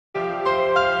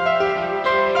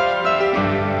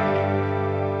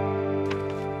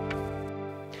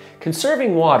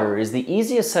Conserving water is the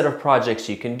easiest set of projects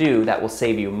you can do that will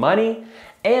save you money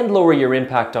and lower your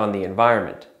impact on the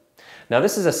environment. Now,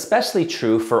 this is especially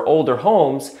true for older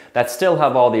homes that still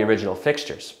have all the original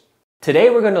fixtures. Today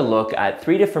we're going to look at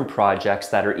 3 different projects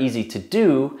that are easy to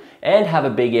do and have a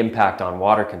big impact on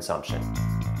water consumption.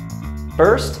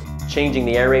 First, changing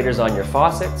the aerators on your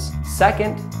faucets.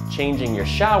 Second, changing your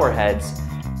shower heads.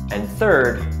 And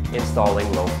third,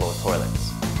 installing low-flow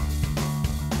toilets.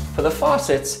 For the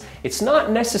faucets, it's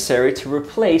not necessary to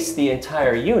replace the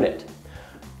entire unit.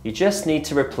 You just need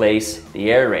to replace the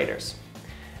aerators.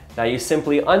 Now you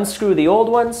simply unscrew the old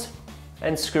ones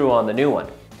and screw on the new one.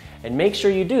 And make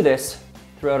sure you do this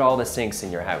throughout all the sinks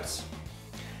in your house.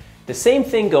 The same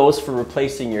thing goes for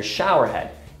replacing your shower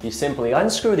head. You simply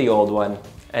unscrew the old one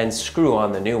and screw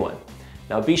on the new one.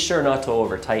 Now be sure not to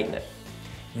over tighten it.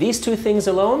 These 2 things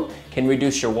alone can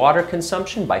reduce your water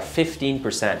consumption by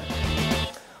 15%.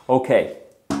 Okay,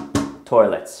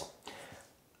 toilets.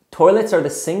 Toilets are the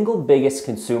single biggest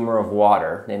consumer of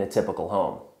water in a typical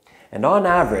home. And on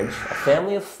average, a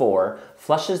family of 4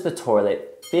 flushes the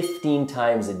toilet 15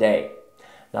 times a day.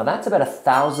 Now that's about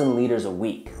 1,000 liters a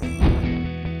week.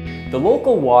 The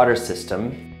local water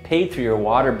system, paid through your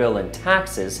water bill and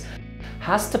taxes,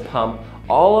 has to pump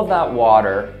all of that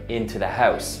water into the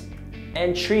house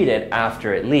and treat it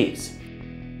after it leaves.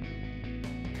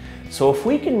 So if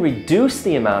we can reduce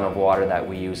the amount of water that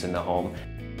we use in the home,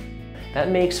 that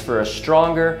makes for a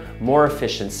stronger, more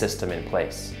efficient system in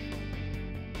place.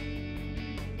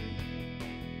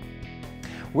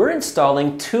 We're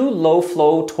installing 2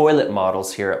 low-flow toilet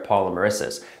models here at Paul and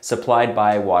Marissa's, supplied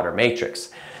by Water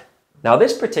Matrix. Now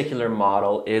this particular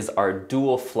model is our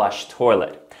dual flush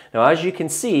toilet. Now as you can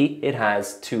see, it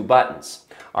has 2 buttons.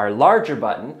 Our larger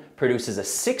button produces a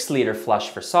 6-liter flush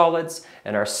for solids,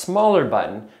 and our smaller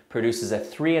button produces a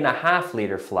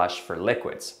 3.5-liter flush for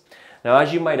liquids. Now,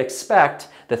 as you might expect,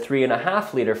 the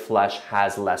 3.5-liter flush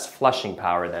has less flushing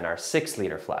power than our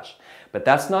 6-liter flush. But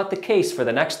that's not the case for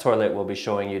the next toilet we'll be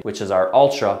showing you, which is our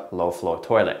ultra low flow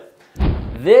toilet.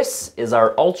 This is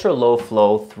our ultra low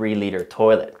flow 3-liter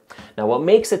toilet. Now, what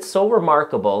makes it so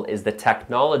remarkable is the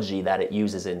technology that it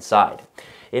uses inside.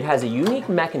 It has a unique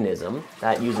mechanism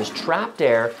that uses trapped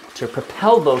air to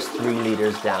propel those 3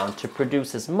 liters down to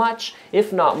produce as much,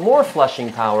 if not more,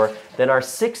 flushing power than our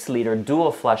 6-liter dual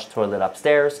flush toilet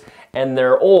upstairs and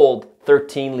their old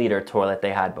 13-liter toilet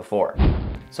they had before.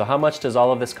 So how much does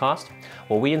all of this cost?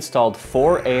 Well, we installed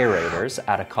 4 aerators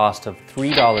at a cost of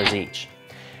 $3 each.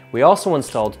 We also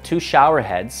installed 2 shower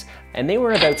heads, and they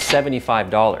were about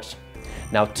 $75.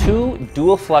 Now 2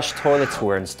 dual flush toilets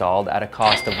were installed at a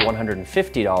cost of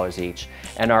 $150 each,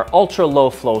 and our ultra low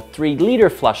flow 3-liter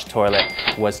flush toilet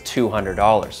was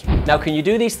 $200. Now, can you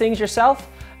do these things yourself?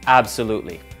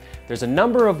 Absolutely. There's a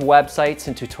number of websites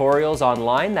and tutorials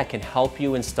online that can help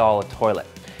you install a toilet.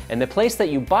 And the place that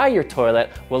you buy your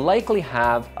toilet will likely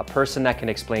have a person that can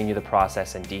explain you the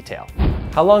process in detail.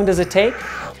 How long does it take?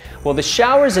 Well, the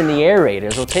showers and the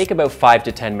aerators will take about 5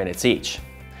 to 10 minutes each.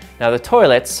 Now the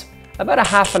toilets, about a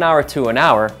half an hour to an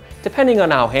hour, depending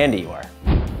on how handy you are.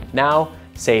 Now,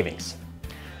 savings.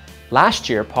 Last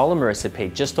year, Paul and Marissa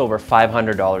paid just over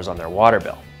 $500 on their water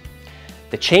bill.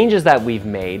 The changes that we've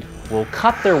made will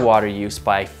cut their water use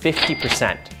by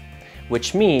 50%,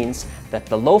 which means that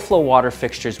the low-flow water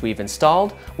fixtures we've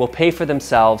installed will pay for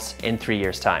themselves in 3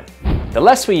 years' time. The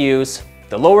less we use,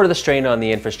 the lower the strain on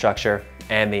the infrastructure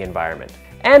and the environment.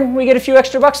 And we get a few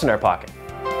extra bucks in our pocket.